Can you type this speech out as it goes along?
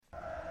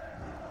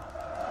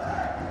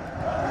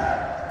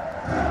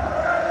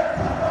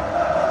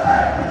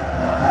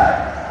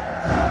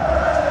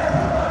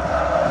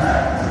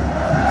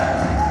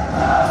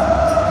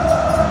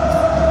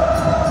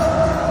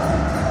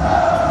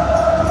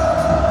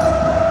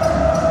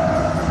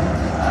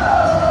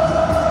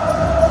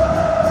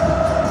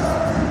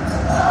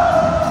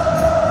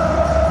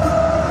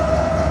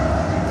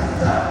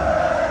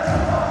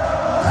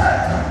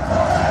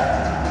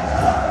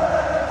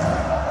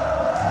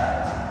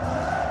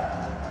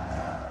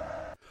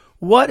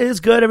What is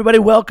good, everybody?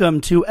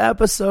 Welcome to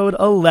episode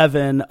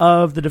 11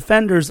 of the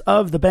Defenders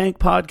of the Bank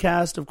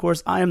podcast. Of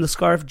course, I am the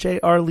Scarf,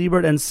 J.R.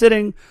 Liebert, and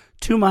sitting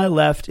to my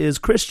left is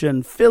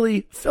Christian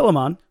Philly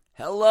Philemon.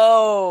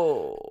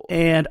 Hello.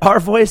 And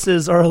our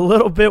voices are a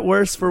little bit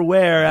worse for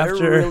wear They're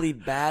after... really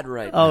bad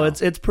right now. Oh,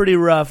 it's pretty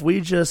rough. We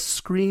just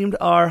screamed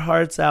our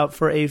hearts out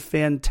for a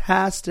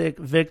fantastic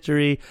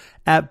victory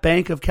at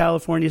Bank of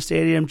California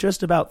Stadium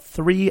just about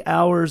 3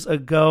 hours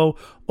ago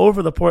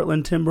over the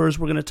Portland Timbers.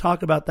 We're going to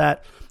talk about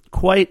that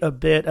quite a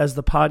bit as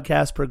the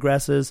podcast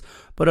progresses,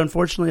 but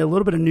unfortunately a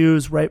little bit of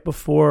news right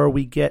before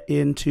we get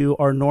into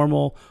our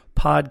normal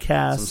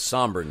podcast. Some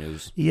somber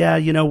news.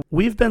 Yeah,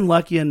 we've been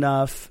lucky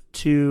enough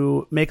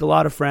to make a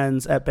lot of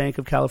friends at Bank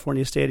of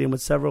California Stadium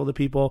with several of the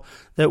people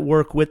that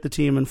work with the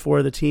team and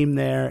for the team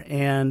there,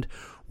 and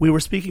we were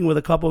speaking with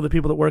a couple of the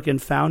people that work in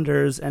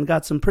Founders and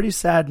got some pretty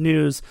sad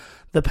news.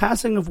 The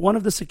passing of one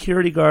of the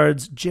security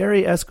guards,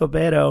 Jerry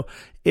Escobedo.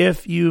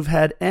 If you've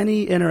had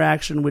any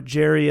interaction with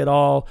Jerry at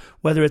all,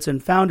 whether it's in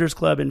Founders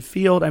Club, in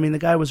field, the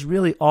guy was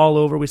really all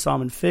over. We saw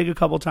him in FIG a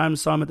couple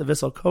times, saw him at the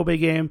Vissel Kobe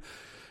game.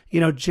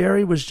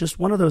 Jerry was just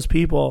one of those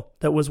people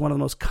that was one of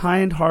the most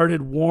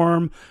kind-hearted,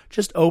 warm,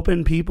 just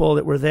open people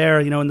that were there,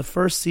 in the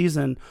first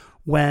season,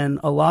 when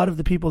a lot of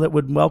the people that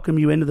would welcome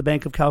you into the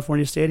Bank of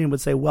California Stadium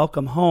would say,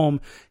 welcome home.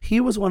 He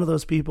was one of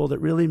those people that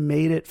really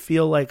made it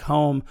feel like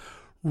home.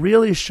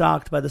 Really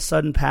shocked by the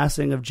sudden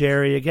passing of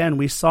Jerry. Again,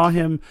 we saw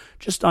him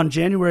just on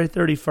January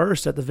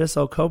 31st at the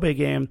Vissel Kobe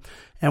game,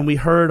 and we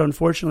heard,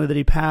 unfortunately, that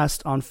he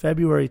passed on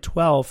February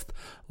 12th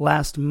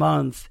last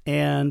month.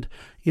 And,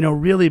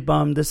 really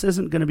bummed. This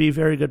isn't going to be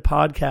very good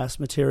podcast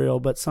material,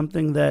 but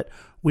something that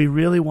we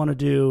really want to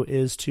do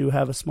is to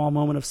have a small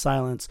moment of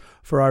silence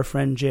for our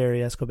friend Jerry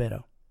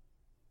Escobedo.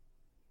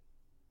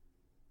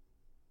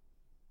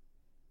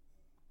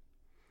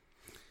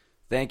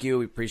 Thank you.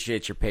 We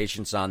appreciate your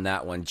patience on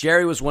that one.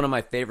 Jerry was one of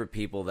my favorite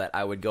people that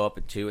I would go up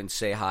to and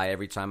say hi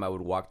every time I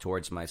would walk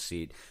towards my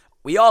seat.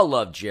 We all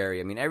love Jerry.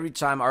 Every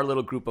time our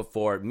little group of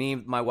four, me,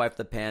 my wife,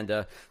 the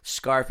Panda,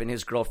 Scarf, and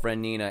his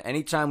girlfriend, Nina,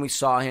 anytime we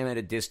saw him at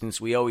a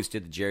distance, we always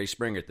did the Jerry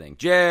Springer thing.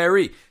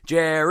 Jerry,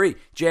 Jerry,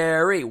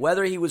 Jerry.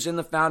 Whether he was in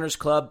the Founders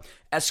Club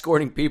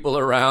escorting people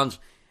around,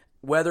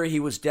 whether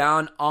he was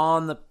down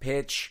on the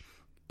pitch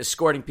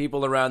escorting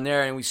people around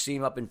there, and we see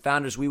him up in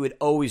Founders, we would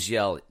always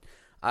yell it.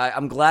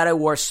 I'm glad I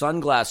wore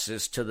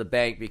sunglasses to the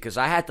bank because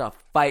I had to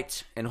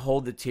fight and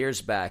hold the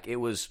tears back. It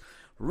was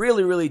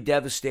really, really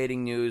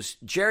devastating news.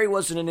 Jerry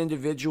wasn't an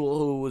individual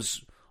who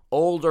was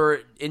old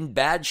or in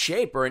bad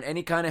shape or in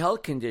any kind of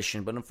health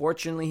condition, but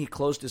unfortunately he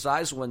closed his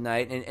eyes one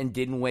night and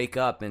didn't wake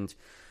up. And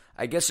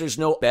I guess there's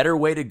no better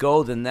way to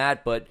go than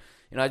that, but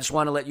I just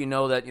want to let you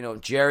know that,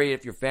 Jerry,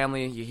 if your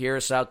family, you hear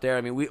us out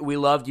there, we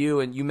loved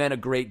you and you meant a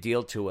great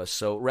deal to us.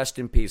 So rest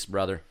in peace,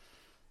 brother.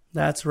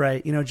 That's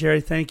right.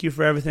 Jerry, thank you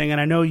for everything. And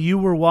I know you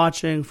were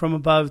watching from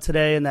above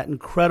today in that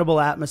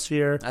incredible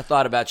atmosphere. I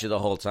thought about you the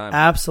whole time.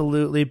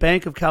 Absolutely.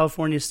 Bank of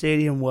California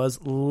Stadium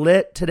was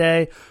lit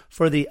today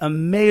for the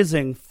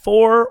amazing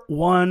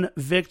 4-1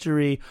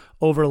 victory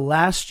over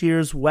last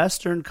year's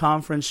Western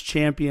Conference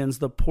champions,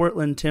 the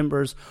Portland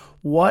Timbers.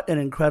 What an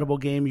incredible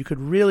game. You could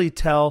really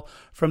tell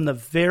from the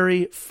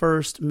very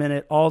first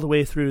minute all the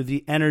way through,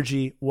 the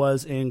energy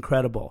was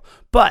incredible.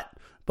 But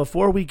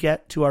before we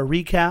get to our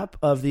recap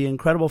of the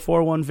incredible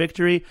 4-1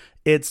 victory,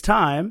 it's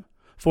time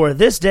for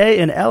This Day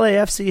in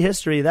LAFC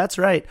History. That's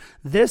right.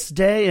 This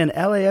day in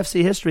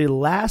LAFC history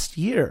last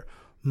year,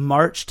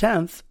 March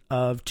 10th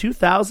of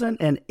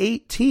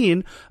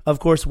 2018. Of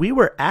course, we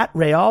were at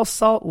Real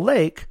Salt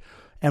Lake,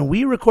 and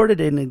we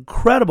recorded an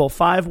incredible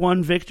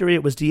 5-1 victory.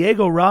 It was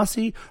Diego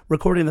Rossi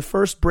recording the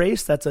first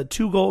brace. That's a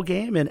 2-goal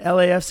game in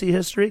LAFC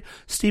history.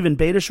 Steven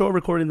Beitashour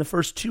recording the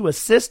first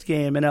 2-assist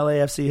game in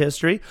LAFC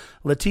history.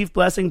 Latif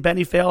Blessing,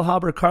 Benny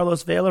Feilhaber,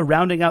 Carlos Vela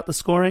rounding out the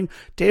scoring.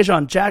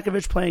 Dejan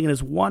Jakovic playing in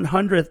his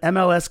 100th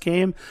MLS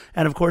game.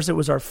 And of course, it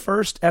was our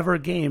first ever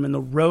game in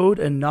the road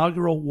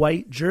inaugural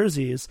white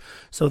jerseys.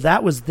 So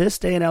that was This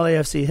Day in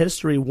LAFC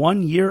history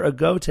 1 year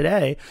ago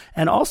today.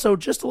 And also,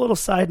 just a little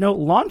side note,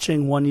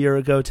 launching 1 year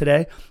ago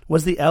today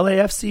was the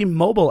LAFC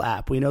mobile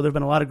app. We know there have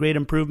been a lot of great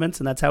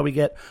improvements, and that's how we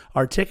get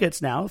our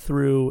tickets now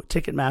through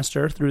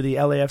Ticketmaster, through the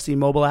LAFC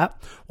mobile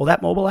app. Well,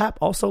 that mobile app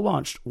also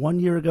launched 1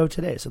 year ago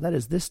today, so that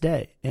is This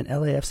Day in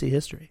LAFC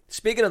history.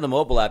 Speaking of the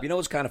mobile app,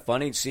 what's kind of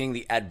funny? Seeing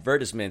the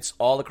advertisements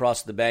all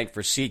across the bank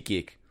for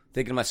SeatGeek.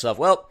 Thinking to myself,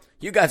 well,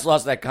 you guys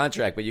lost that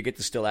contract, but you get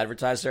to still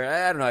advertise there.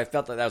 I don't know. I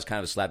felt like that was kind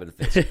of a slap in the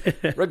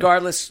face.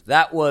 Regardless,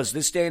 that was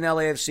This Day in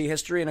LAFC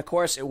history. And, of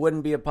course, it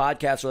wouldn't be a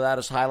podcast without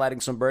us highlighting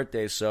some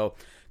birthdays. So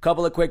a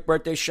couple of quick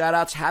birthday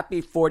shout-outs.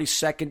 Happy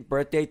 42nd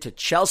birthday to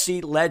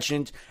Chelsea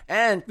legend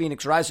and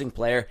Phoenix Rising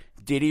player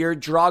Didier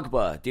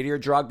Drogba. Didier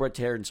Drogba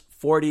turns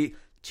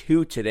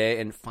 42 today.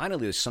 And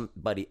finally, there's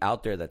somebody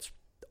out there that's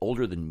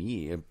older than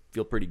me. I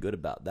feel pretty good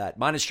about that.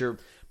 Minus your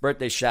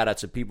birthday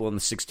shout-outs to people in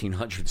the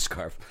 1600s,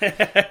 Scarf.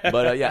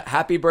 But,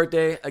 happy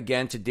birthday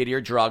again to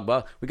Didier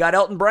Drogba. We got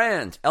Elton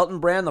Brand. Elton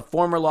Brand, the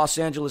former Los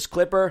Angeles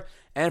Clipper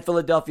and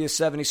Philadelphia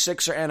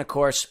 76er, and of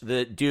course,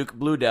 the Duke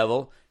Blue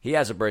Devil. He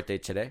has a birthday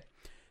today.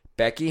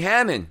 Becky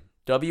Hammon,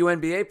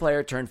 WNBA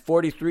player, turned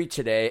 43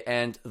 today,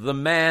 and the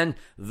man,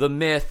 the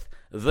myth,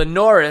 the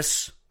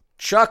Norris,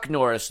 Chuck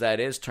Norris, that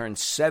is, turned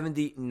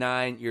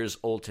 79 years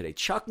old today.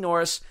 Chuck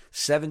Norris,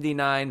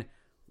 79.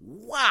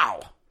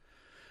 Wow.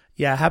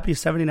 Yeah, happy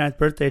 79th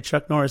birthday,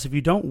 Chuck Norris. If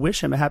you don't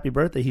wish him a happy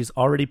birthday, he's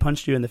already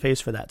punched you in the face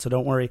for that, so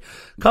don't worry.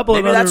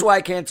 Maybe that's why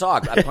I can't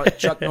talk.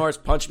 Chuck Norris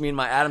punched me in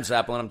my Adam's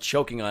apple, and I'm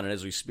choking on it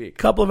as we speak.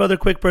 Couple of other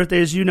quick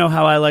birthdays. You know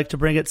how I like to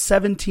bring it.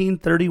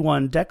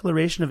 1731,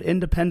 Declaration of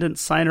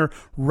Independence signer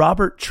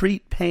Robert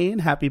Treat Payne.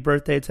 Happy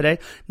birthday today.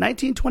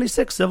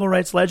 1926, civil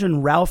rights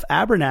legend Ralph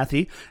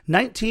Abernathy.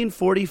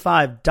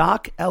 1945,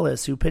 Doc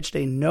Ellis, who pitched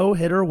a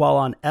no-hitter while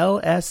on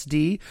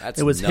LSD.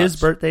 It was his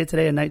birthday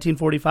today in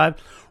 1945.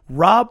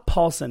 Rob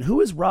Paulson.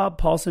 Who is Rob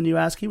Paulson, you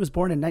ask? He was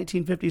born in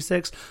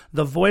 1956.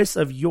 The voice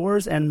of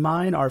yours and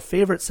mine, our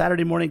favorite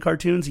Saturday morning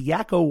cartoons,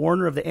 Yakko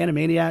Warner of the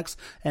Animaniacs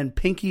and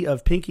Pinky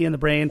of Pinky and the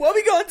Brain. What are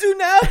we going to do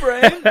now,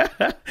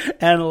 Brain?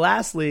 And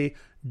lastly,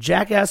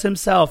 Jackass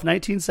himself,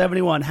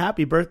 1971.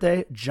 Happy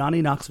birthday,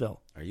 Johnny Knoxville.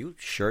 Are you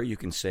sure you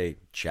can say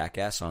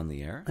Jackass on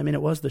the air? I mean,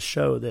 it was the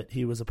show that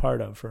he was a part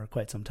of for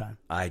quite some time.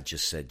 I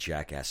just said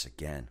Jackass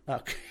again.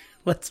 Okay,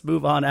 let's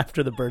move on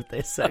after the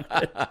birthday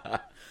segment.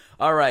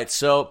 All right,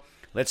 so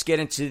let's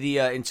get into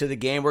the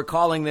game. We're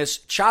calling this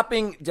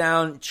Chopping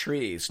Down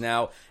Trees.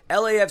 Now,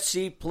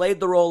 LAFC played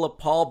the role of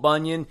Paul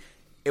Bunyan.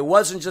 It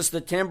wasn't just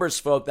the Timbers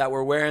folk that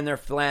were wearing their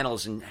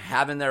flannels and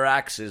having their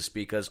axes,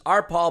 because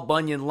our Paul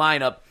Bunyan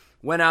lineup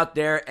went out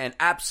there and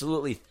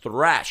absolutely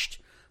thrashed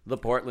the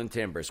Portland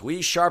Timbers.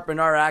 We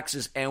sharpened our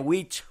axes and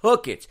we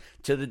took it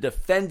to the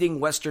defending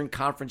Western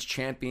Conference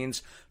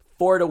champions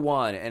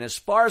 4-1. And as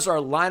far as our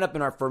lineup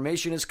and our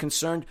formation is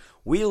concerned,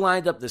 we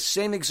lined up the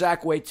same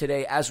exact way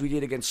today as we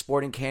did against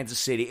Sporting Kansas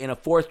City in a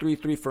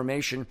 4-3-3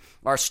 formation.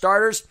 Our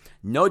starters,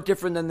 no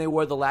different than they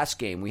were the last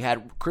game. We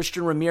had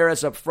Christian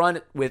Ramirez up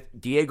front with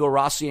Diego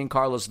Rossi and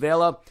Carlos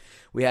Vela.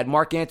 We had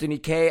Mark Anthony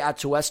Kaye,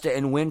 Atuesta,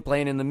 and Wynn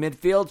playing in the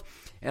midfield.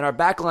 And our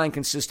backline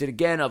consisted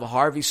again of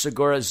Harvey,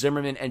 Segura,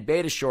 Zimmerman, and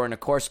Beitashour. And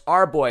of course,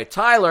 our boy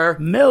Tyler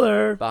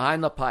Miller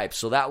behind the pipe.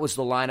 So that was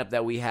the lineup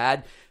that we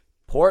had.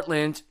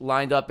 Portland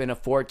lined up in a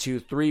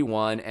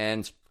 4-2-3-1,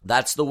 and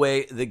that's the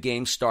way the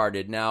game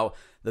started. Now,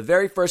 the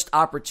very first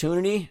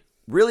opportunity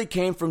really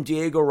came from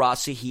Diego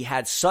Rossi. He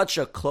had such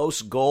a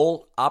close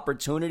goal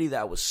opportunity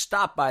that was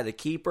stopped by the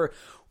keeper.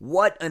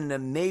 What an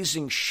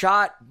amazing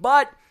shot.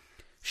 But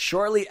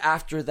shortly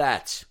after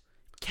that,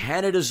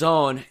 Canada's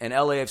own and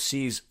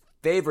LAFC's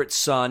favorite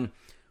son,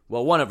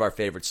 well, one of our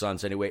favorite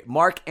sons anyway,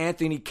 Mark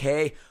Anthony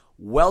Kaye,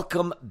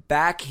 welcome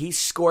back. He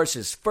scores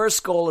his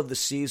first goal of the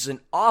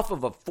season off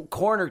of a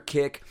corner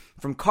kick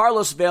from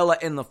Carlos Vela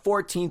in the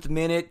 14th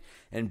minute.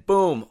 And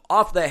boom,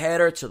 off the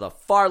header to the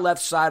far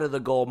left side of the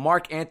goal.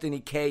 Mark Anthony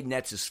Kaye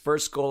nets his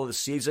first goal of the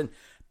season.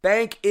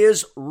 Bank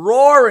is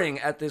roaring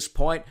at this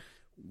point.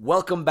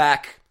 Welcome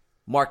back,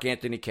 Mark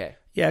Anthony Kaye.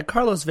 Yeah,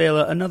 Carlos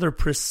Vela, another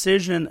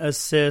precision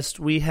assist.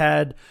 We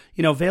had,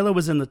 Vela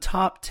was in the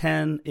top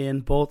 10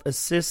 in both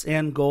assists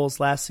and goals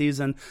last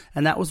season,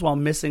 and that was while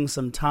missing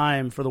some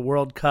time for the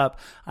World Cup.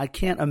 I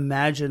can't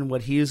imagine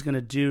what he's going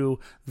to do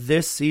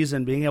this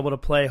season, being able to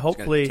play,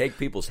 hopefully. Take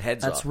people's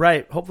heads off. That's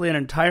right. Hopefully an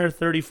entire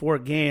 34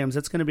 games.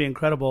 It's going to be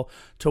incredible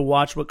to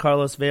watch what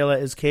Carlos Vela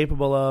is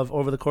capable of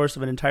over the course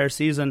of an entire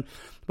season.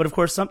 But, of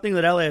course, something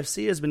that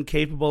LAFC has been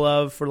capable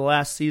of for the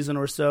last season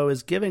or so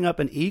is giving up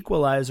an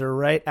equalizer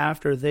right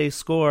after they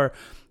score.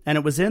 And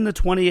it was in the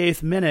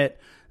 28th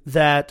minute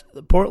that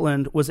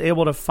Portland was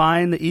able to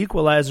find the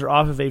equalizer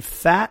off of a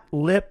fat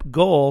lip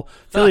goal.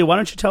 Philly, why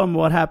don't you tell them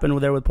what happened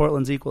there with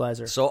Portland's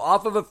equalizer? So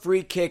off of a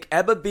free kick,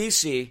 Ebba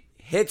Bisi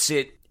hits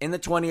it in the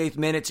 28th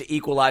minute to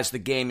equalize the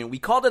game. And we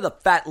called it a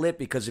fat lip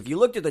because if you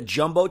looked at the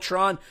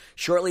Jumbotron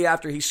shortly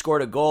after he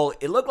scored a goal,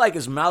 it looked like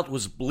his mouth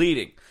was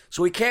bleeding.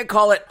 So we can't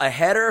call it a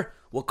header.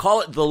 We'll call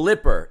it the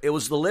lipper. It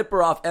was the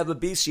lipper off Ebba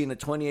Bisi in the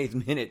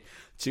 28th minute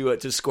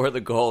to score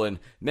the goal. And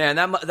man,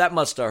 that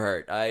must have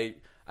hurt. I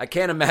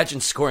can't imagine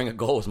scoring a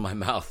goal with my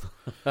mouth.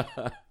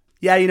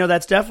 Yeah,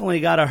 that's definitely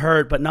got to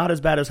hurt, but not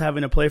as bad as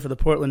having to play for the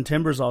Portland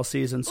Timbers all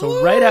season.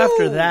 So right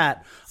after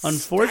that,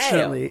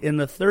 unfortunately, in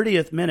the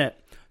 30th minute,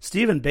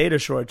 Steven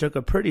Beitashour took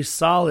a pretty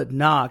solid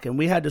knock, and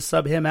we had to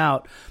sub him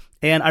out.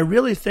 And I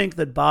really think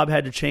that Bob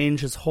had to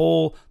change his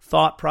whole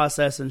thought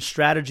process and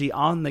strategy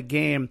on the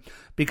game,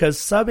 because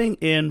subbing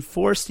in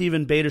for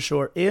Steven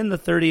Beitashour in the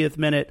 30th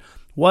minute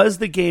was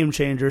the game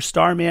changer.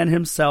 Starman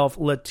himself,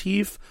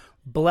 Latif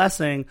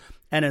Blessing.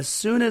 And as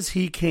soon as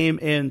he came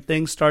in,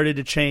 things started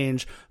to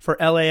change for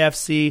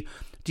LAFC.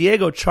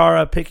 Diego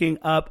Chara picking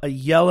up a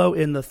yellow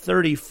in the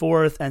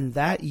 34th, and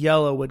that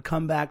yellow would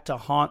come back to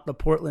haunt the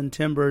Portland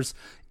Timbers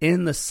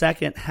in the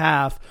second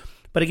half.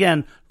 But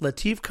again,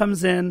 Latif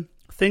comes in,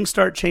 things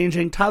start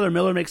changing. Tyler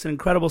Miller makes an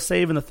incredible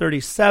save in the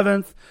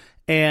 37th,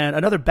 and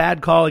another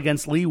bad call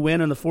against Lee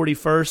Wynn in the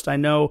 41st. I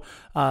know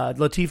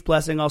Latif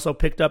Blessing also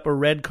picked up a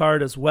red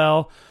card as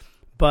well.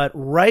 But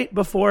right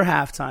before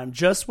halftime,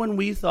 just when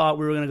we thought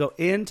we were going to go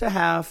into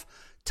half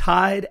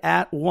tied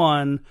at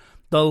 1.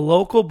 The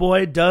local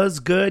boy does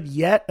good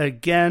yet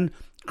again.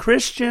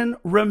 Christian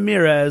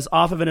Ramirez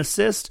off of an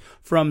assist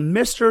from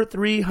Mr.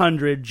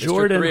 300,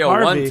 Jordan Mr.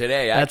 301 Harvey.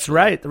 Today, That's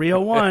right,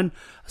 301.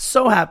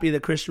 So happy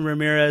that Christian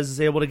Ramirez is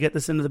able to get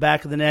this into the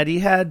back of the net. He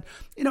had,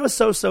 a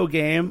so-so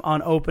game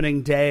on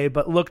opening day,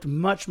 but looked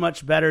much,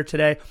 much better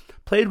today.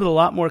 Played with a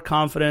lot more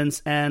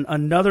confidence, and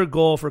another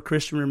goal for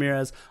Christian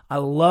Ramirez. I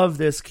love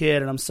this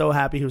kid, and I'm so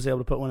happy he was able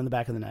to put one in the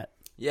back of the net.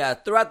 Yeah,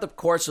 throughout the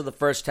course of the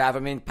first half,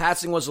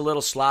 passing was a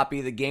little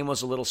sloppy. The game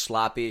was a little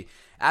sloppy.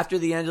 After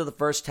the end of the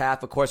first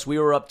half, of course, we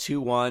were up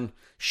 2-1.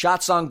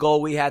 Shots on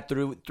goal, we had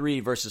 3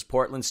 versus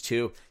Portland's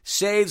 2.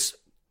 Saves,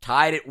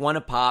 tied at 1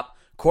 apiece.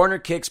 Corner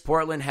kicks,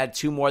 Portland had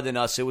 2 more than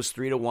us. It was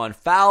 3-1.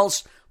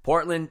 Fouls,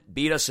 Portland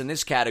beat us in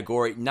this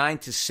category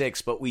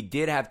 9-6, but we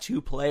did have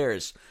 2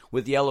 players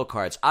with yellow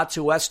cards.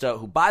 Atuesta,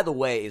 who, by the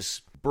way,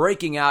 is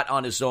breaking out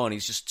on his own.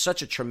 He's just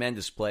such a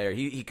tremendous player.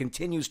 He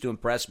continues to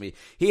impress me.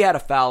 He had a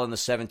foul in the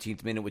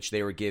 17th minute, which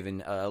they were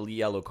given a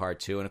yellow card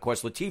to. And, of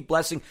course, Latif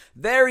Blessing,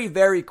 very,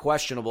 very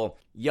questionable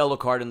yellow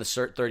card in the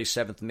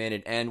 37th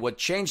minute. And what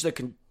changed the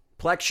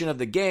complexion of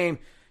the game,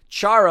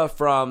 Chara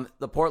from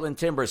the Portland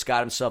Timbers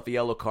got himself a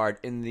yellow card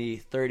in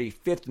the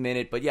 35th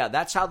minute. But, yeah,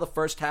 that's how the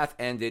first half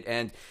ended.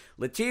 And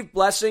Latif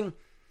Blessing,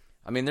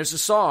 there's a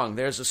song.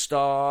 There's a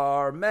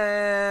star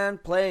man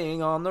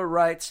playing on the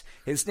right.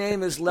 His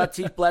name is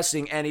Latif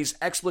Blessing, and he's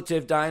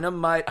expletive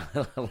dynamite.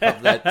 I love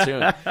that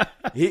tune.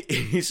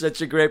 He's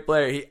such a great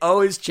player. He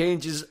always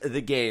changes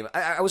the game.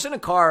 I was in a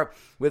car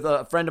with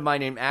a friend of mine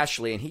named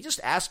Ashley, and he just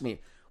asked me,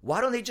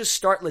 why don't they just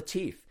start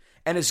Latif?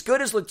 And as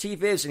good as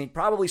Latif is, and he'd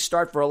probably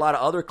start for a lot of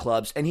other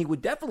clubs, and he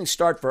would definitely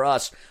start for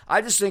us, I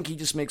just think he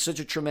just makes such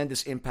a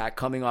tremendous impact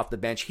coming off the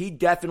bench. He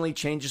definitely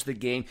changes the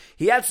game.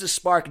 He adds the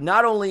spark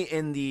not only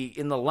in the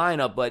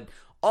lineup, but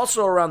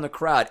also around the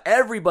crowd.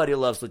 Everybody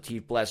loves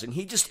Latif Blessing.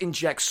 He just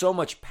injects so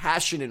much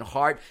passion and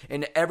heart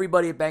into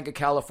everybody at Banc of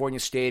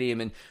California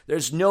Stadium, and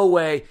there's no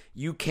way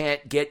you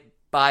can't get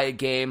by a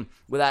game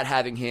without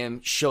having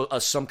him show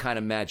us some kind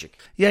of magic.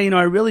 Yeah,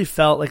 I really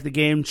felt like the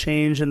game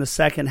changed in the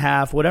second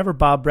half. Whatever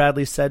Bob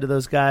Bradley said to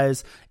those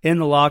guys in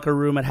the locker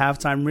room at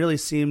halftime really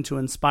seemed to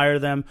inspire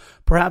them.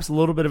 Perhaps a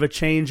little bit of a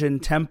change in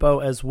tempo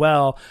as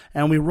well.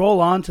 And we roll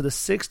on to the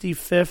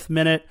 65th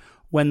minute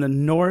when the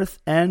North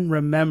End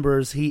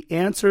remembers. He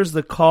answers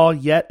the call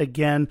yet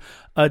again.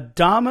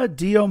 Adama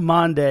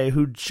Diomande,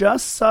 who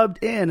just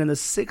subbed in the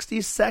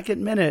 62nd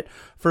minute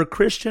for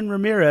Christian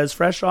Ramirez,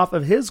 fresh off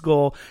of his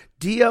goal.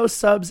 Dio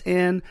subs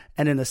in,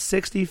 and in the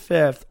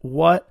 65th,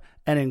 what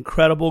an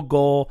incredible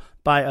goal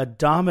by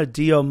Adama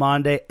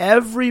Diomande.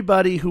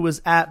 Everybody who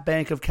was at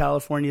Banc of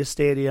California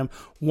Stadium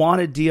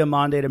wanted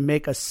Diomande to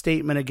make a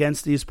statement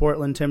against these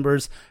Portland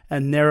Timbers,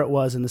 and there it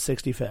was in the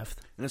 65th.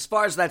 And as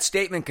far as that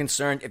statement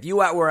concerned, if you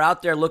were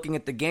out there looking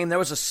at the game, there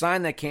was a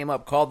sign that came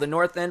up called The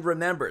North End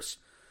Remembers.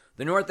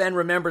 The North End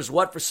remembers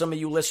what, for some of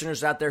you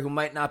listeners out there who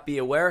might not be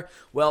aware?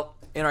 Well,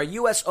 in our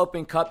U.S.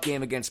 Open Cup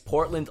game against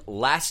Portland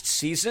last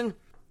season,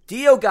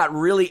 Dio got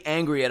really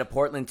angry at a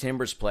Portland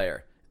Timbers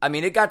player.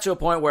 It got to a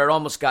point where it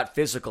almost got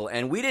physical,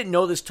 and we didn't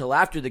know this till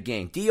after the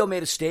game. Dio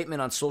made a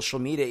statement on social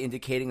media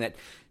indicating that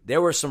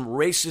there were some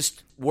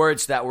racist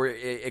words that were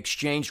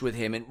exchanged with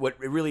him, and what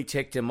really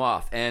ticked him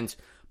off. And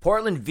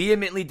Portland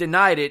vehemently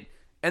denied it,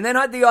 and then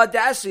had the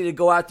audacity to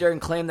go out there and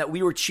claim that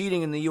we were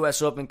cheating in the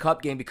U.S. Open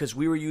Cup game because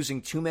we were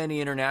using too many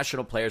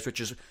international players,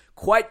 which is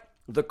quite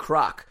the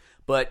crock.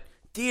 But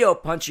Dio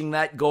punching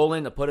that goal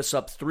in to put us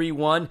up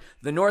 3-1.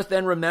 The North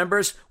End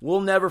remembers.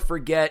 We'll never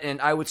forget, and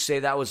I would say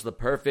that was the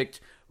perfect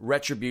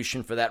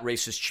retribution for that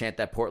racist chant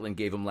that Portland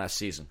gave him last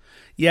season.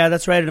 Yeah,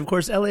 that's right. And of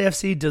course,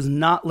 LAFC does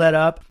not let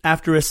up.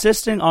 After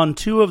assisting on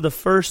 2 of the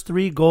first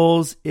 3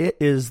 goals, it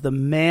is the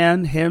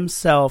man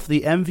himself,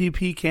 the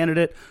MVP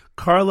candidate,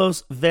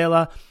 Carlos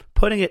Vela,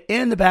 putting it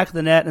in the back of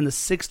the net in the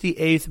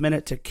 68th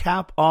minute to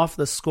cap off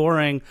the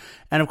scoring.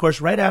 And of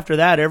course, right after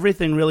that,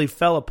 everything really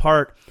fell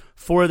apart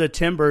for the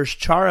Timbers.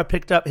 Chara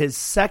picked up his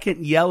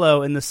second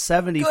yellow in the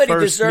 71st Good, he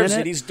deserves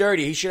minute. It. He's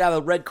dirty. He should have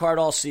a red card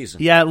all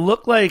season. Yeah, it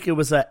looked like it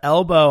was an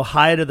elbow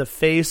high to the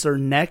face or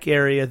neck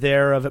area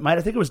there of it. I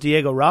think it was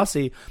Diego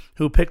Rossi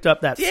who picked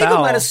up that foul.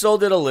 Diego might have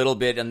sold it a little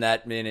bit in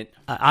that minute.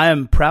 I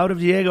am proud of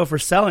Diego for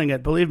selling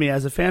it. Believe me,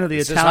 as a fan of the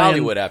Italian, is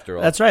Hollywood after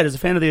all. That's right. As a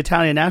fan of the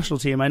Italian national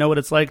team, I know what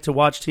it's like to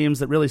watch teams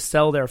that really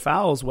sell their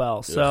fouls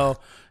well. So,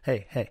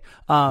 hey.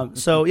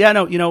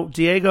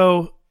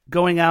 Diego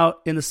going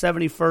out in the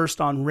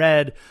 71st on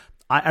red.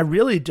 I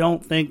really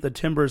don't think the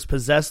Timbers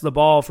possessed the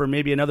ball for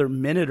maybe another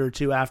minute or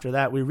two after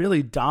that. We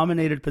really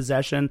dominated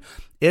possession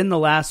in the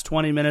last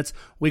 20 minutes.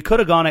 We could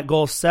have gone at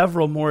goal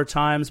several more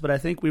times, but I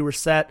think we were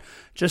set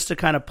just to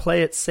kind of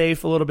play it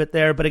safe a little bit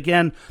there. But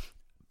again,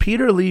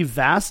 Peter Lee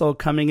Vassell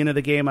coming into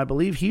the game, I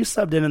believe he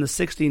subbed in the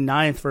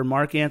 69th for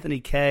Mark Anthony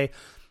Kaye.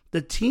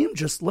 The team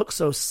just looks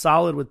so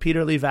solid with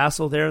Peter Lee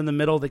Vassell there in the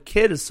middle. The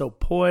kid is so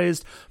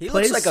poised. He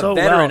plays looks like so a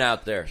veteran well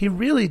out there. He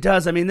really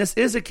does. This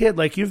is a kid,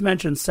 like you've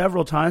mentioned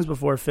several times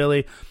before,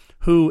 Philly,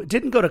 who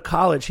didn't go to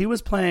college. He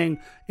was playing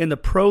in the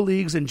pro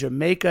leagues in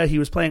Jamaica. He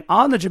was playing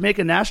on the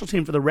Jamaican national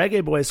team for the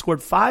Reggae Boys,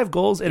 scored 5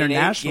 goals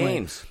internationally. In 8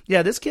 games.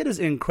 Yeah, this kid is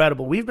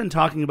incredible. We've been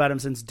talking about him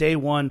since day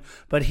one,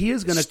 but he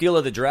is going to... Steal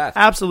of the draft.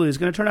 Absolutely. He's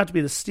going to turn out to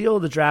be the steal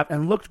of the draft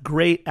and looked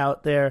great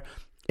out there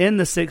in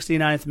the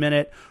 69th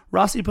minute.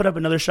 Rossi put up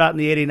another shot in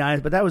the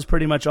 89th, but that was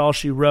pretty much all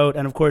she wrote.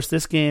 And, of course,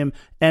 this game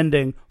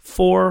ending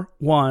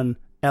 4-1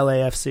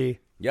 LAFC.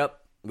 Yep.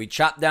 We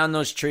chopped down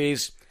those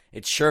trees.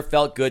 It sure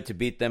felt good to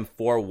beat them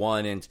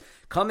 4-1.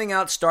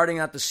 And starting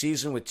out the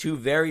season with 2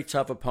 very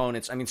tough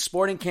opponents. I mean,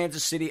 Sporting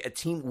Kansas City, a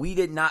team we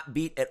did not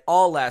beat at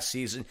all last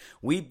season.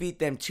 We beat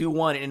them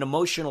 2-1 in an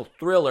emotional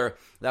thriller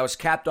that was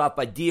capped off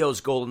by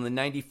Dio's goal in the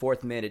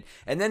 94th minute.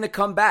 And then to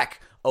come back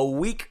a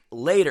week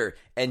later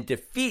and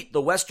defeat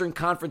the Western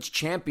Conference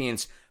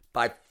champions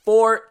by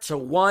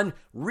 4-1.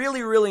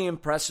 Really, really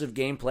impressive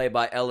gameplay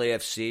by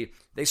LAFC.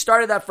 They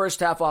started that first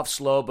half off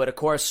slow, but of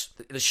course,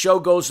 the show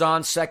goes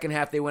on. Second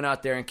half, they went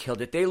out there and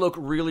killed it. They look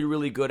really,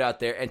 really good out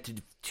there.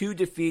 And to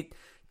defeat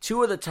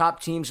 2 of the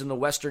top teams in the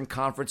Western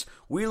Conference,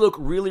 we look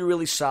really,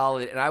 really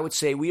solid. And I would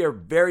say we are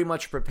very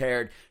much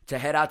prepared to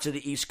head out to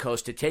the East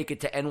Coast to take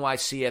it to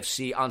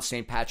NYCFC on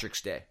St.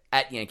 Patrick's Day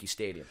at Yankee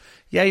Stadium.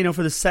 Yeah,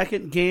 for the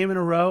second game in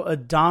a row,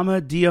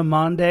 Adama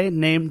Diomande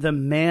named the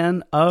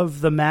man of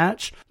the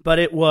match, but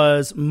it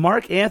was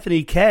Mark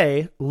Anthony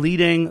Kaye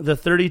leading the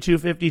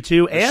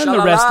 32-52 and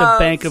the rest of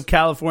Bank of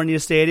California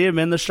Stadium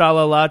in the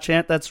Sha-La-La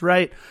chant. That's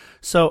right.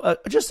 So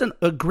just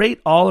a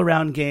great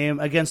all-around game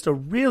against a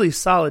really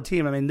solid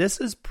team. I mean, this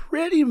is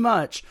pretty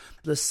much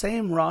the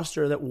same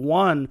roster that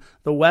won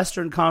the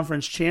Western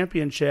Conference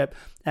Championship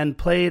and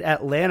played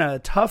Atlanta, a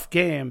tough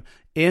game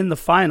in the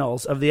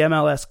finals of the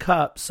MLS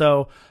Cup.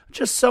 So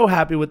just so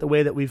happy with the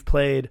way that we've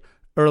played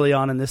early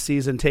on in this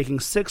season, taking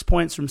 6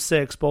 points from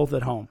 6, both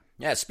at home.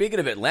 Yeah, speaking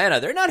of Atlanta,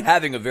 they're not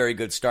having a very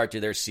good start to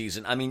their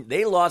season. I mean,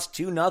 they lost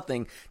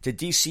 2-0 to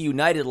DC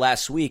United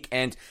last week,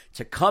 and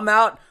to come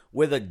out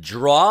with a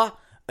draw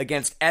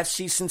against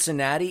FC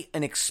Cincinnati,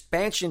 an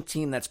expansion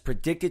team that's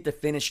predicted to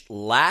finish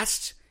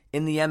last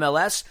in the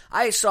MLS.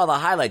 I saw the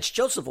highlights.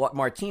 Joseph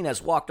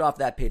Martinez walked off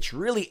that pitch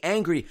really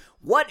angry.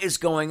 What is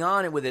going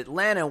on with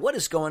Atlanta? What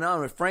is going on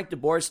with Frank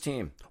DeBoer's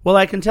team? Well,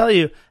 I can tell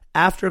you,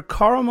 after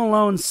Karl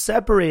Malone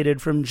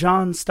separated from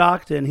John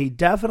Stockton, he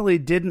definitely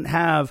didn't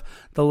have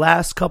the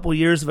last couple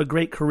years of a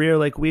great career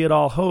like we had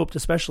all hoped,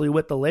 especially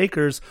with the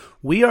Lakers.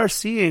 We are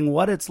seeing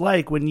what it's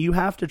like when you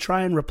have to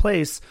try and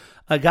replace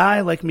a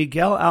guy like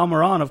Miguel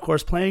Almiron, of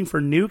course, playing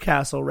for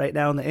Newcastle right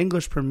now in the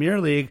English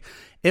Premier League.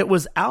 It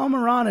was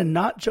Almiron and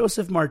not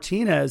Joseph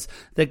Martinez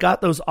that got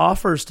those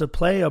offers to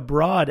play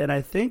abroad, and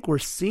I think we're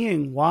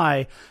seeing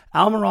why.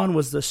 Almiron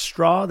was the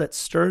straw that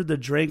stirred the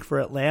drink for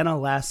Atlanta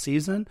last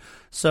season.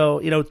 So,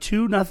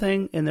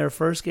 2-0 in their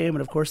first game,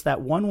 and of course that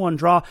 1-1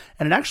 draw,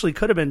 and it actually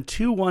could have been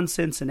 2-1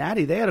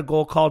 Cincinnati. They had a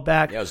goal called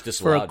back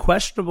for a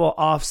questionable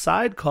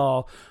offside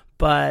call.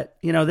 But,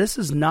 this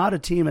is not a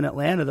team in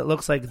Atlanta that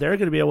looks like they're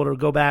going to be able to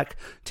go back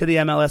to the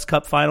MLS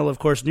Cup final. Of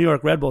course, New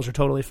York Red Bulls are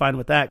totally fine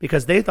with that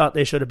because they thought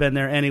they should have been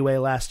there anyway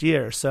last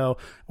year. So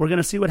we're going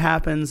to see what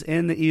happens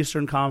in the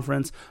Eastern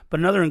Conference. But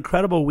another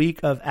incredible week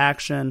of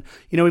action.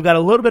 We've got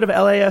a little bit of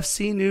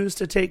LAFC news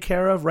to take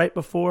care of right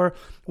before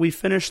we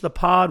finish the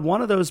pod.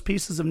 One of those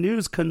pieces of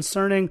news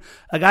concerning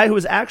a guy who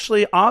was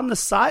actually on the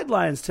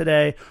sidelines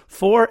today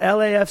for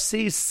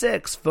LAFC,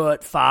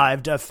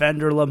 6'5"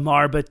 defender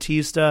Lamar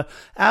Batista.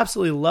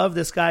 Absolutely love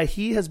this guy.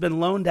 He has been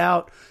loaned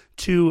out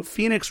to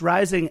Phoenix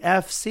Rising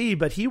FC,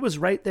 but he was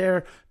right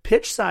there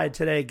pitch side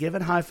today,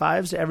 giving high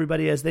fives to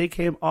everybody as they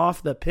came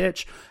off the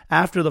pitch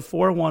after the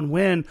 4-1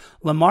 win.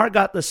 Lamar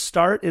got the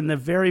start in the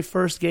very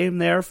first game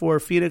there for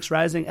Phoenix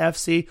Rising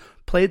FC,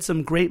 played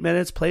some great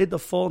minutes, played the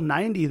full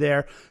 90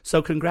 there.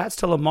 So congrats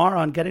to Lamar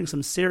on getting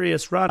some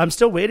serious run. I'm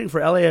still waiting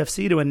for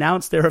LAFC to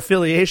announce their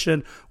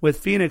affiliation with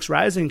Phoenix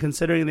Rising,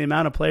 considering the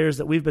amount of players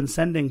that we've been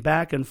sending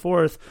back and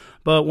forth.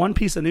 But one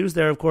piece of news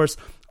there, of course,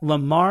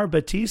 Lamar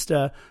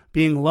Batista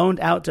being loaned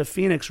out to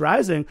Phoenix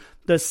Rising.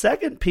 The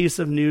second piece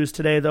of news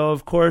today, though,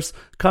 of course,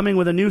 coming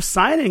with a new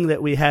signing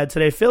that we had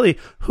today. Philly,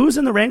 who's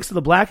in the ranks of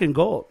the Black and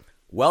Gold?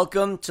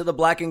 Welcome to the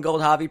Black and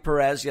Gold, Javi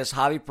Perez. Yes,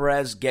 Javi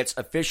Perez gets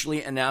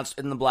officially announced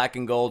in the Black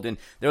and Gold, and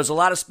there was a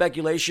lot of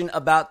speculation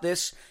about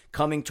this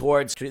coming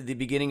towards the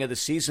beginning of the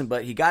season,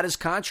 but he got his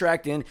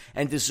contract in,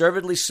 and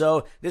deservedly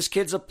so. This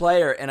kid's a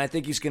player, and I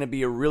think he's going to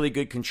be a really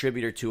good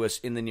contributor to us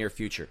in the near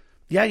future.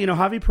 Yeah,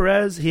 Javi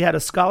Perez, he had a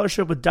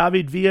scholarship with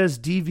David Villa's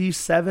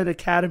DV7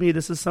 Academy.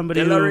 This is somebody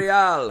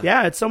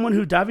it's someone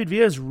who David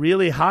Villa is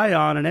really high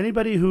on, and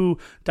anybody who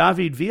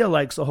David Villa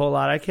likes a whole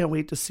lot. I can't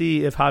wait to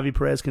see if Javi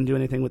Perez can do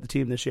anything with the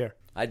team this year.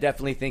 I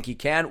definitely think he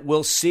can.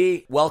 We'll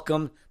see.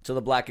 Welcome to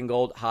the Black and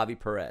Gold, Javi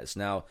Perez.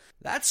 Now,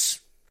 that's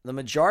the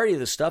majority of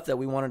the stuff that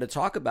we wanted to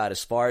talk about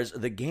as far as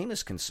the game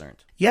is concerned.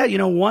 Yeah,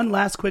 one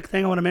last quick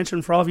thing I want to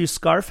mention for all of you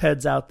scarf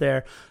heads out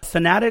there.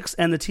 Fanatics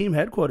and the team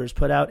headquarters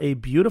put out a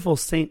beautiful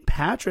St.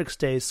 Patrick's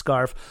Day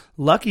scarf.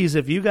 Luckies,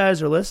 if you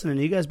guys are listening,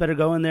 you guys better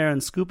go in there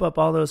and scoop up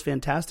all those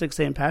fantastic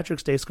St.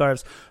 Patrick's Day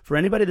scarves. For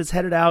anybody that's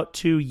headed out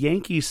to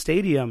Yankee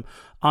Stadium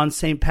on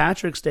St.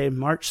 Patrick's Day,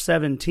 March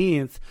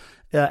 17th,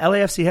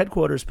 LAFC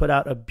headquarters put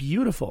out a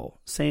beautiful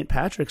St.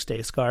 Patrick's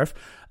Day scarf.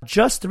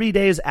 Just 3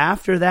 days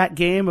after that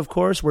game, of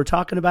course, we're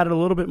talking about it a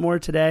little bit more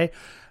today.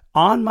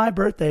 On my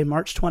birthday,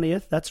 March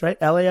 20th, that's right,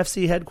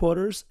 LAFC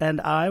headquarters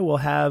and I will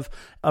have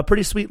a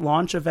pretty sweet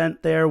launch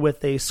event there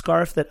with a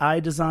scarf that I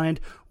designed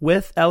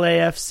with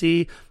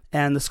LAFC.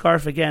 And the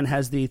scarf, again,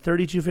 has the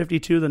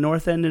 3252, the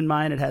North End in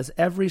mind. It has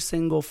every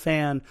single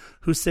fan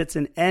who sits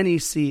in any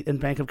seat in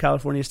Bank of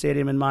California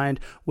Stadium in mind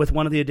with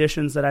one of the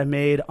additions that I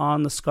made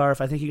on the scarf.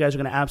 I think you guys are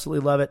going to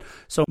absolutely love it.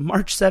 So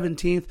March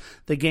 17th,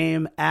 the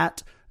game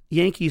at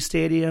Yankee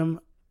Stadium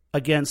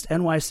against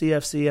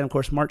NYCFC. And, of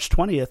course, March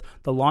 20th,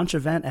 the launch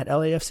event at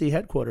LAFC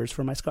headquarters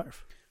for my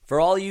scarf. For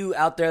all you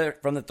out there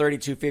from the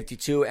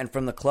 3252 and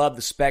from the club,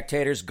 the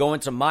spectators, going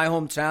to my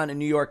hometown in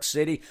New York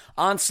City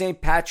on St.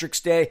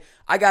 Patrick's Day,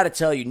 I got to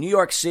tell you, New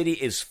York City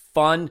is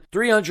fun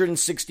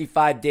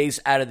 365 days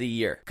out of the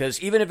year.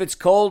 Because even if it's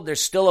cold,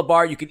 there's still a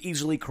bar you could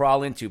easily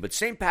crawl into. But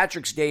St.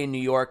 Patrick's Day in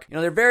New York,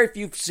 there are very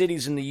few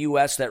cities in the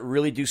U.S. that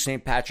really do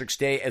St. Patrick's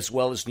Day as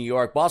well as New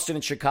York. Boston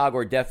and Chicago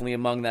are definitely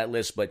among that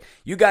list. But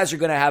you guys are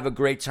going to have a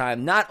great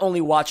time, not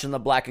only watching the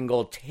black and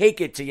gold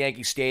take it to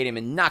Yankee Stadium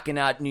and knocking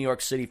out New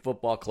York City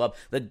Football Club,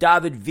 the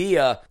David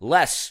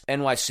Villa-less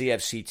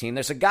NYCFC team.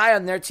 There's a guy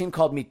on their team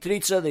called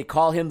Mitrica. They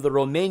call him the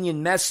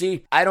Romanian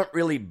Messi. I don't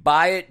really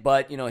buy it,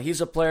 but,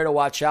 he's a player to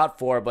watch out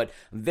for. But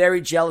I'm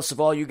very jealous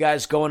of all you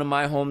guys going to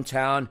my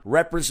hometown.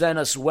 Represent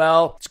us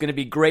well. It's going to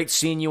be great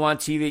seeing you on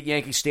TV at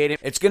Yankee Stadium.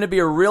 It's going to be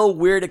a real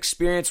weird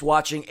experience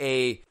watching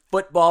a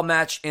football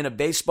match in a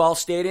baseball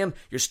stadium.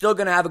 You're still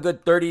going to have a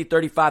good 30,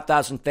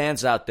 35,000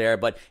 fans out there,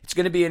 but it's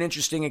going to be an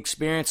interesting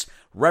experience.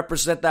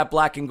 Represent that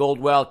black and gold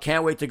well.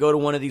 Can't wait to go to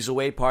one of these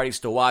away parties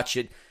to watch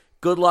it.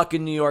 Good luck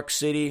in New York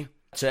City,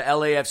 to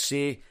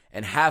LAFC,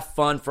 and have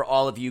fun for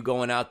all of you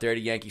going out there to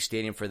Yankee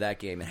Stadium for that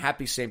game. And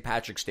happy St.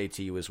 Patrick's Day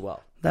to you as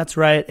well. That's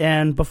right.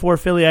 And before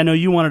Philly, I know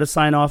you wanted to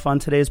sign off on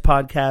today's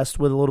podcast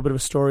with a little bit of a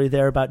story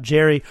there about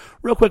Jerry.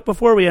 Real quick,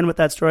 before we end with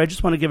that story, I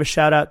just want to give a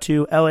shout out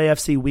to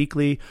LAFC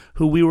Weekly,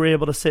 who we were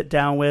able to sit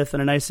down with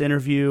in a nice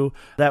interview.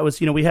 That was,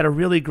 we had a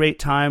really great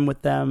time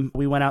with them.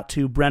 We went out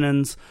to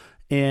Brennan's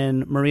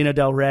in Marina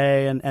del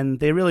Rey, and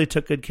they really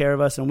took good care of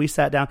us, and we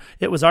sat down.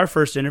 It was our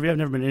first interview. I've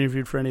never been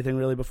interviewed for anything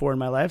really before in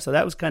my life, so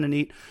that was kind of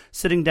neat,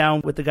 sitting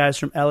down with the guys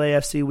from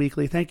LAFC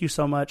Weekly. Thank you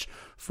so much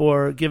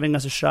for giving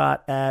us a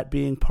shot at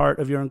being part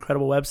of your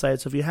incredible website.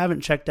 So if you haven't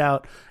checked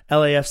out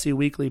LAFC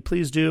Weekly,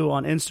 please do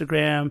on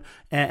Instagram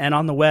and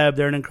on the web.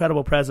 They're an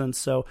incredible presence,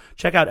 so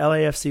check out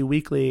LAFC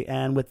Weekly.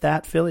 And with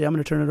that, Philly, I'm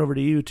going to turn it over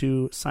to you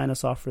to sign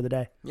us off for the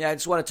day. Yeah, I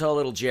just want to tell a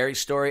little Jerry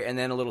story and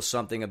then a little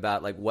something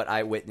about what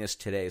I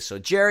witnessed today. So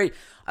Jerry,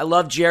 I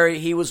love Jerry.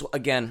 He was,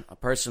 again, a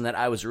person that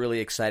I was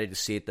really excited to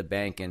see at the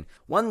bank. And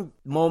one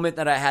moment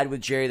that I had with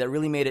Jerry that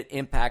really made an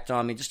impact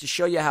on me, just to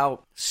show you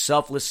how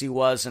selfless he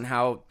was and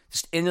how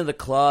just into the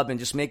club and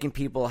just making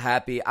people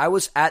happy. I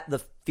was at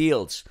the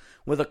Fields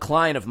with a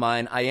client of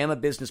mine. I am a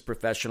business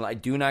professional. I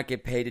do not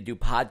get paid to do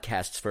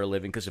podcasts for a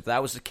living, because if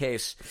that was the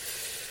case,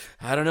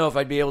 I don't know if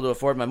I'd be able to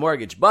afford my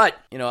mortgage. But,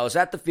 I was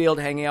at the field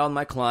hanging out with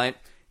my client.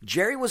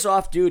 Jerry was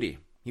off duty.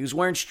 He was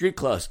wearing street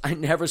clothes. I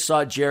never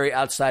saw Jerry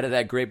outside of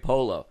that gray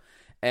polo.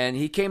 And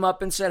he came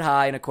up and said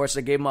hi, and of course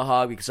I gave him a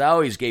hug, because I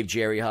always gave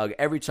Jerry a hug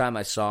every time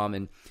I saw him.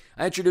 And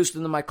I introduced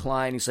him to my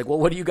client. He's like, well,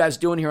 what are you guys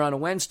doing here on a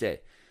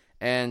Wednesday?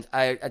 And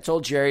I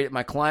told Jerry that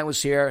my client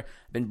was here,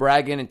 been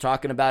bragging and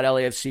talking about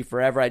LAFC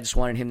forever. I just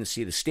wanted him to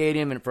see the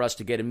stadium and for us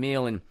to get a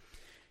meal. And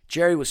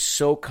Jerry was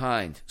so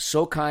kind,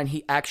 so kind.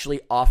 He actually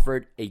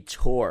offered a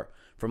tour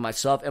for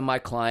myself and my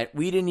client.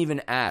 We didn't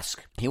even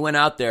ask. He went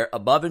out there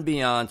above and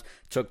beyond,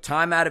 took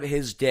time out of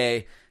his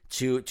day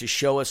to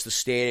show us the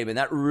stadium, and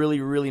that really,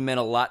 really meant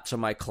a lot to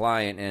my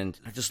client, and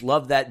I just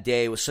loved that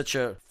day. It was such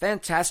a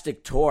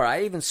fantastic tour.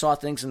 I even saw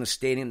things in the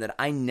stadium that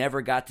I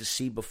never got to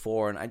see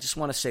before, and I just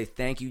want to say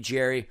thank you,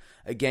 Jerry.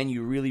 Again,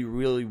 you really,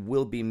 really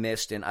will be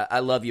missed, and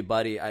I love you,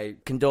 buddy.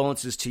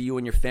 Condolences to you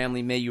and your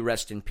family. May you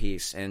rest in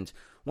peace. And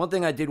one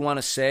thing I did want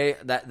to say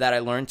that I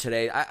learned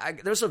today,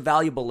 there's a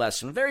valuable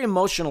lesson, a very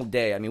emotional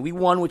day. I mean, we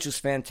won, which is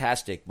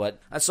fantastic, but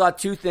I saw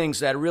two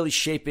things that are really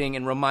shaping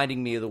and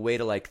reminding me of the way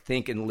to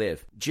think and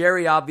live.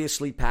 Jerry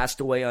obviously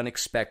passed away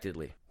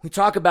unexpectedly. We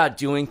talk about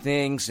doing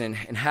things and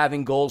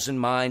having goals in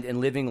mind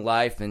and living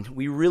life, and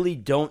we really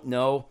don't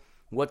know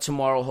what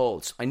tomorrow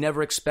holds. I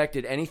never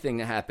expected anything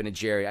to happen to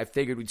Jerry. I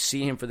figured we'd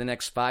see him for the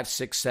next 5,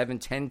 6, 7,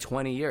 10,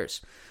 20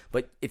 years.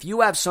 But if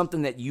you have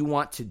something that you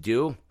want to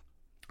do,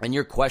 and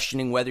you're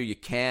questioning whether you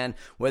can,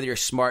 whether you're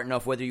smart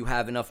enough, whether you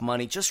have enough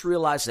money, just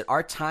realize that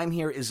our time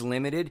here is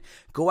limited.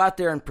 Go out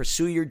there and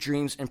pursue your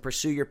dreams and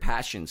pursue your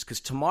passions, because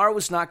tomorrow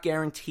is not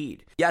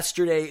guaranteed.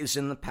 Yesterday is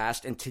in the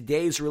past, and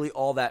today is really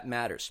all that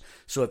matters.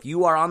 So if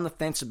you are on the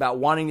fence about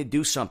wanting to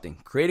do something,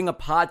 creating a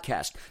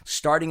podcast,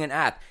 starting an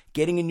app,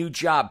 getting a new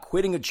job,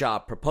 quitting a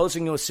job,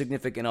 proposing to a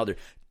significant other,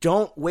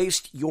 don't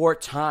waste your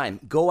time.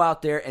 Go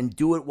out there and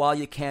do it while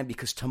you can,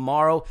 because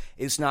tomorrow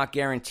is not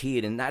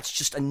guaranteed. And that's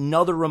just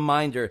another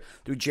reminder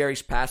through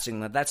Jerry's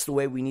passing that that's the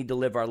way we need to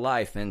live our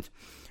life. And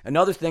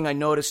another thing I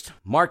noticed,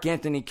 Mark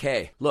Anthony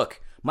Kaye. Look,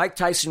 Mike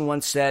Tyson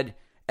once said,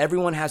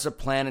 everyone has a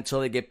plan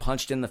until they get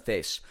punched in the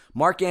face.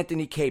 Mark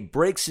Anthony Kaye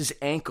breaks his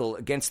ankle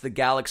against the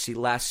Galaxy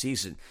last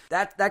season.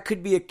 That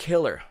could be a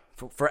killer.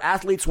 For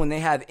athletes, when they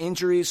have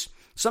injuries,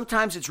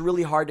 sometimes it's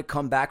really hard to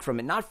come back from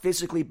it, not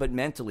physically but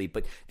mentally.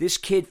 But this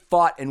kid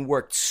fought and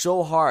worked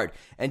so hard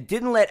and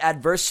didn't let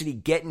adversity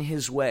get in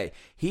his way.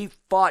 He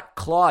fought,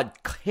 clawed,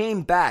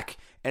 came back.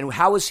 And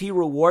how was he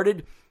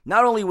rewarded?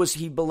 Not only was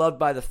he beloved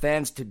by the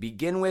fans to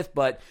begin with,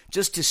 but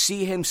just to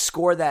see him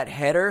score that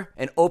header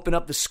and open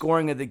up the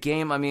scoring of the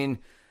game, I mean,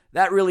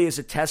 that really is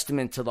a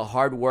testament to the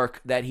hard work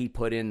that he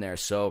put in there.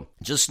 So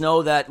just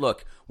know that,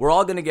 look, we're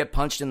all going to get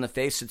punched in the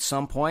face at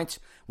some point.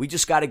 We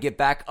just got to get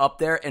back up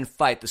there and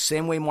fight the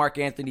same way Mark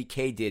Anthony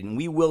Kaye did, and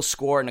we will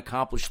score and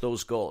accomplish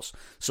those goals.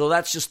 So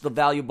that's just the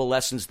valuable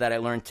lessons that I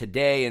learned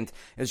today, and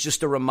it's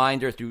just a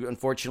reminder through,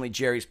 unfortunately,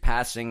 Jerry's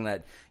passing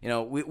that, you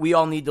know, we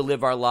all need to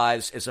live our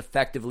lives as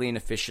effectively and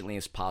efficiently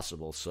as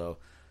possible. So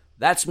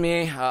that's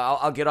me.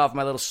 I'll get off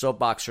my little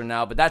soapbox for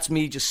now, but that's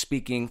me just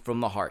speaking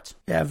from the heart.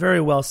 Yeah, very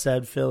well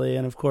said, Philly.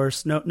 And of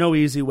course, no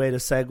easy way to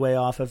segue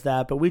off of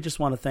that, but we just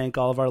want to thank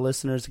all of our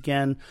listeners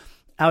again.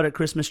 Out at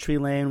Christmas Tree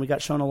Lane, we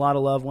got shown a lot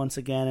of love once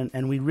again,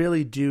 and we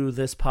really do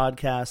this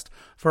podcast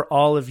for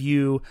all of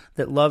you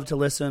that love to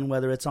listen,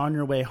 whether it's on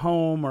your way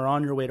home or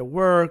on your way to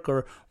work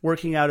or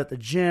working out at the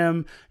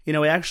gym. You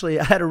know, I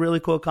had a really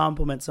cool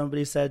compliment.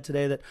 Somebody said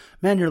today that,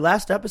 man, your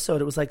last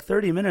episode, it was like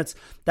 30 minutes.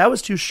 That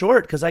was too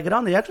short because I get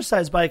on the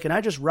exercise bike and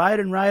I just ride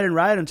and ride and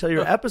ride until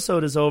your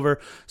episode is over.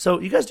 So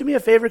you guys do me a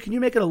favor. Can you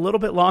make it a little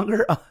bit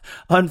longer?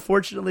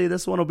 Unfortunately,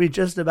 this one will be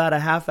just about a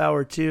half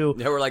hour too.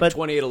 Yeah, we're like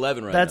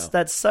 28:11 right now.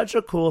 That's such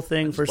a cool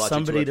thing for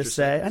somebody to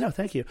say. I know,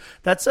 thank you.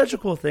 That's such a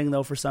cool thing,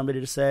 though, for somebody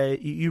to say.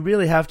 You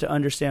really have to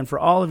understand, for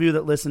all of you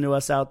that listen to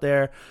us out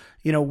there,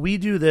 you know, we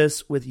do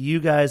this with you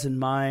guys in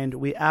mind.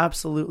 We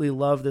absolutely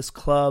love this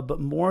club, but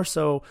more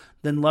so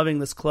than loving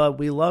this club,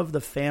 we love the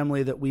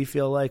family that we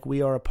feel like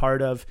we are a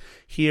part of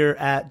here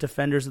at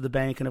Defenders of the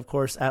Bank and, of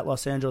course, at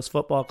Los Angeles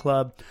Football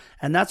Club.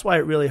 And that's why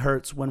it really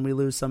hurts when we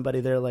lose somebody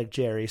there like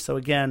Jerry. So,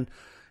 again,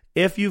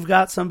 if you've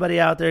got somebody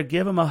out there,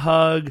 give them a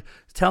hug,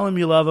 tell them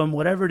you love them,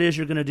 whatever it is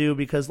you're going to do,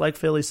 because like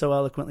Philly so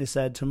eloquently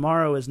said,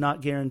 tomorrow is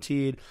not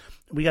guaranteed.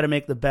 We got to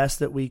make the best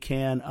that we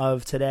can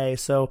of today.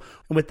 So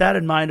with that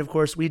in mind, of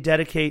course, we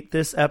dedicate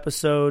this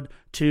episode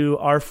to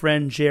our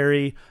friend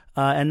Jerry,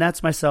 and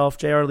that's myself,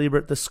 J.R.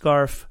 Liebert, the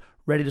Scarf,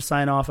 ready to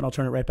sign off, and I'll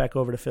turn it right back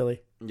over to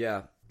Philly.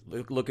 Yeah,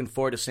 looking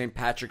forward to St.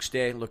 Patrick's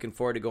Day, looking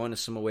forward to going to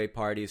some away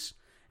parties,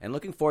 and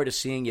looking forward to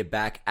seeing you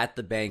back at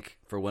the bank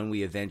for when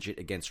we avenge it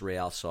against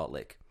Real Salt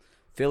Lake.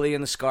 Philly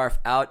and the Scarf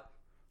out.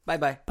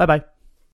 Bye-bye. Bye-bye.